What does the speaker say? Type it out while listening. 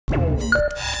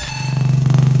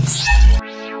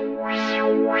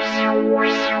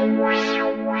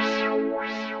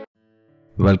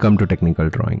Welcome to Technical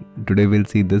Drawing. Today we'll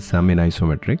see this sum in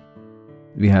isometric.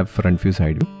 We have front view,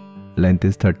 side view. Length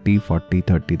is 30, 40,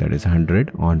 30, that is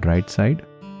 100 on right side.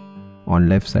 On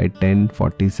left side 10,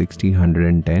 40, 60,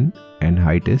 110 and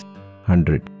height is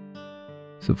 100.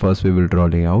 So first we will draw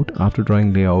layout. After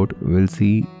drawing layout, we'll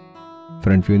see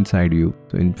front view and side view.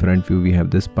 So in front view we have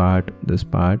this part,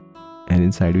 and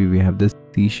in side view we have this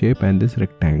C shape and this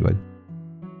rectangle.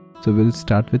 So we'll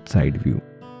start with side view.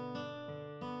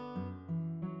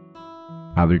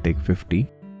 I will take 50.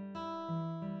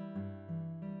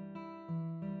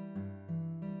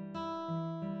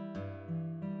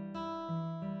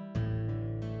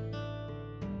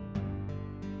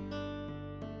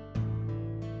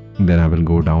 Then I will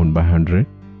go down by 100.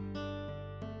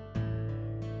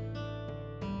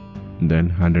 Then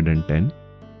 110.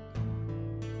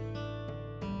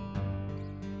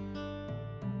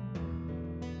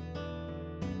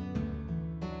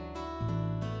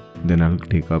 Then I'll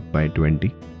take up by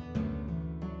 20.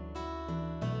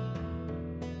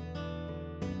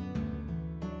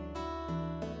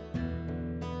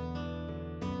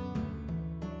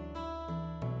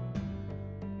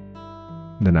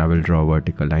 Then I will draw a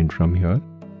vertical line from here.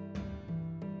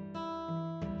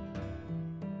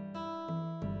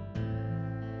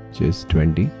 Which is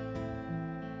 20.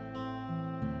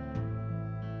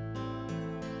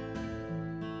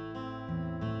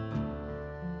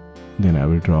 Then I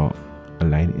will draw a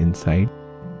line inside.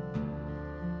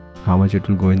 How much it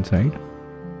will go inside?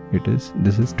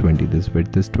 This is 20, this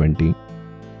width is 20.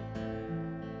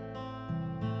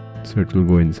 So it will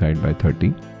go inside by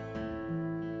 30.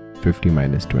 50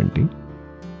 minus 20.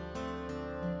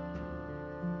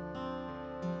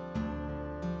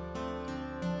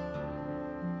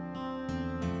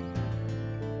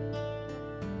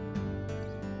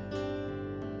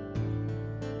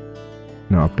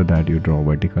 Now after that you draw a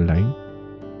vertical line.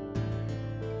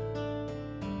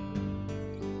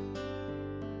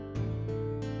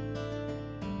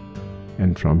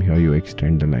 And from here you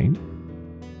extend the line.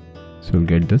 So you'll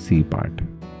get the C part.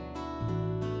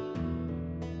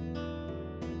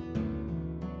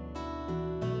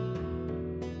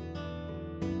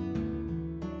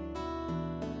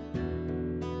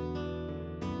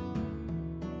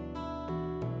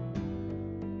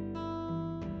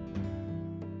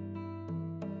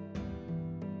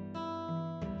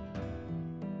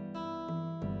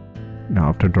 Now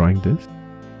after drawing this,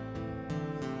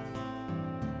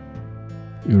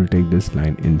 you will take this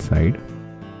line inside.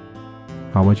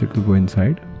 How much it will go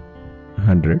inside?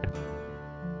 100.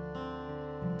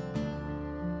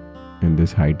 And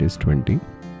this height is 20.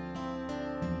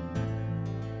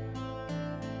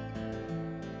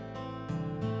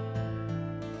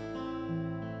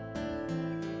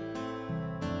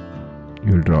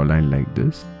 You will draw a line like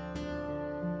this.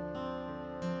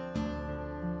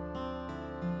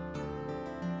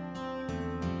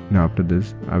 Now after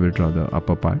this, I will draw the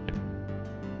upper part.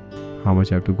 How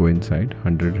much I have to go inside?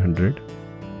 100, 100.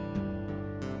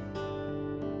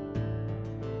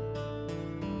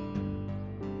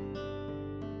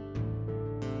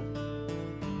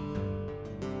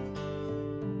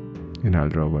 And I'll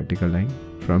draw a vertical line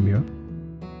from here.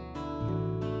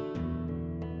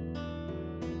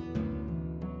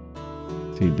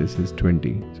 See, this is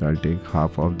 20. So I'll take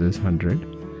half of this 100.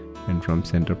 And from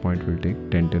center point we'll take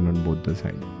 10, 10 on both the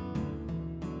sides.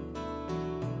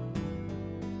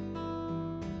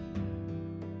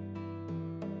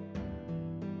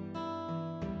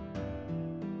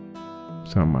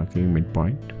 So I'm marking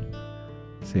midpoint,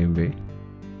 same way,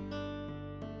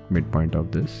 midpoint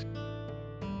of this.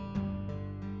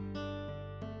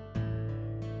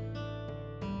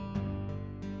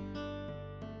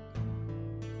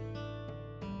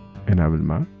 And I will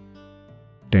mark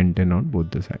 10, 10 on both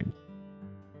the sides.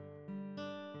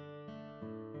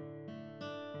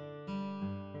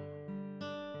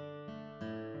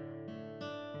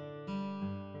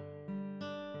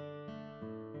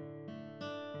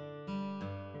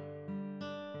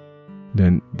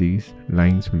 Then these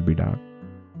lines will be dark.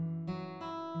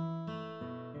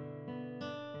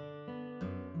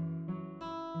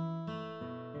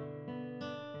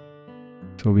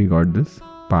 So we got this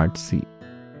part C.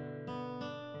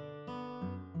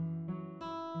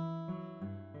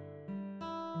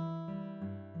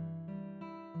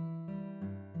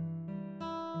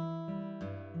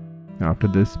 After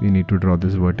this, we need to draw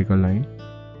this vertical line.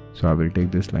 So I will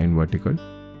take this line vertical.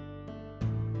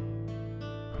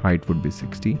 Height would be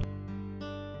 60.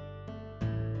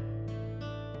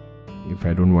 If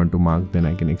I don't want to mark, then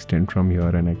I can extend from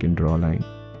here and I can draw a line.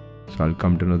 So I'll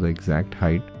come to know the exact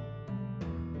height.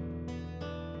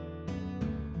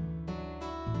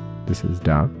 This is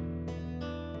dark.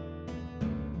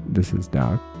 This is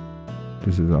dark.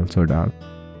 This is also dark.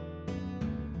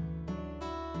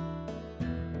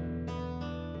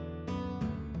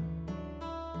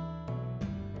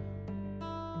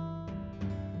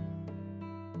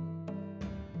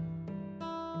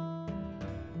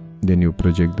 Then you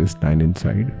project this line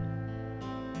inside.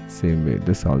 Same way,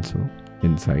 this also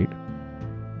inside.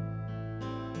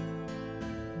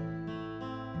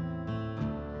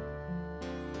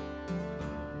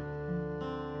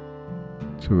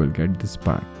 So we'll get this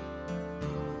part.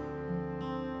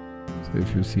 So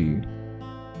if you see,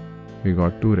 we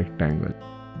got two rectangles.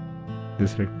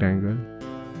 This rectangle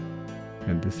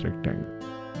and this rectangle.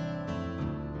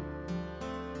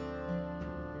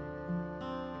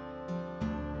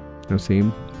 Now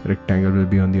same rectangle will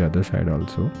be on the other side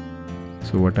also.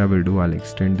 So what I will do, I'll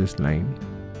extend this line.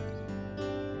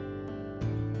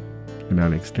 And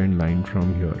I'll extend line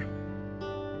from here.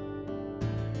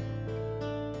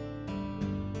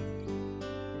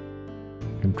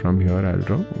 And from here I'll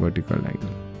draw vertical line.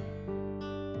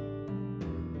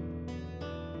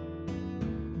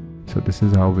 So this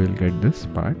is how we'll get this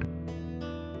part.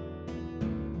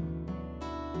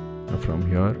 Now from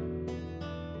here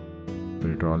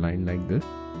we'll draw a line like this.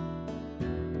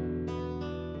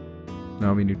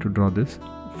 Now we need to draw this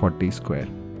 40 square.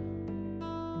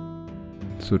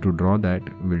 So to draw that,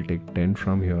 we'll take 10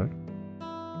 from here.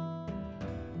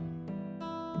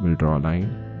 We'll draw a line.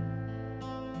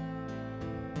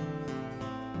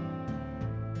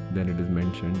 Then it is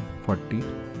mentioned 40.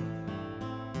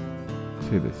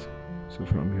 Say this. So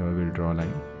from here we'll draw a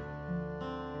line.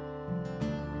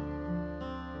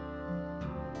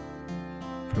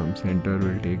 From center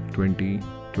we'll take 20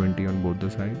 on both the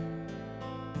sides.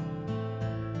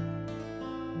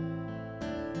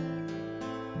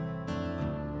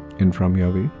 And from here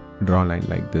we draw a line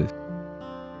like this.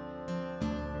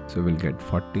 So we'll get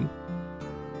 40.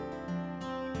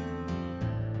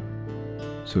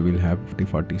 So we'll have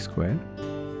 40 square.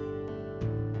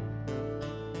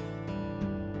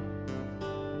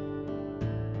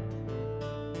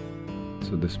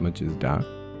 So this much is dark.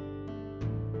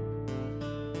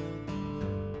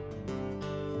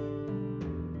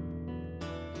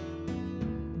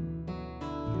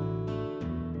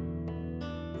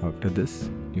 After this,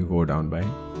 you go down by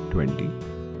 20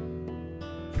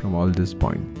 from all this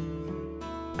point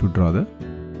to draw the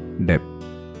depth.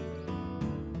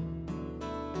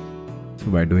 So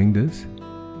by doing this,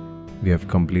 we have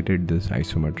completed this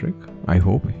isometric. I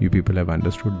hope you people have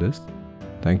understood this.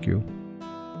 Thank you.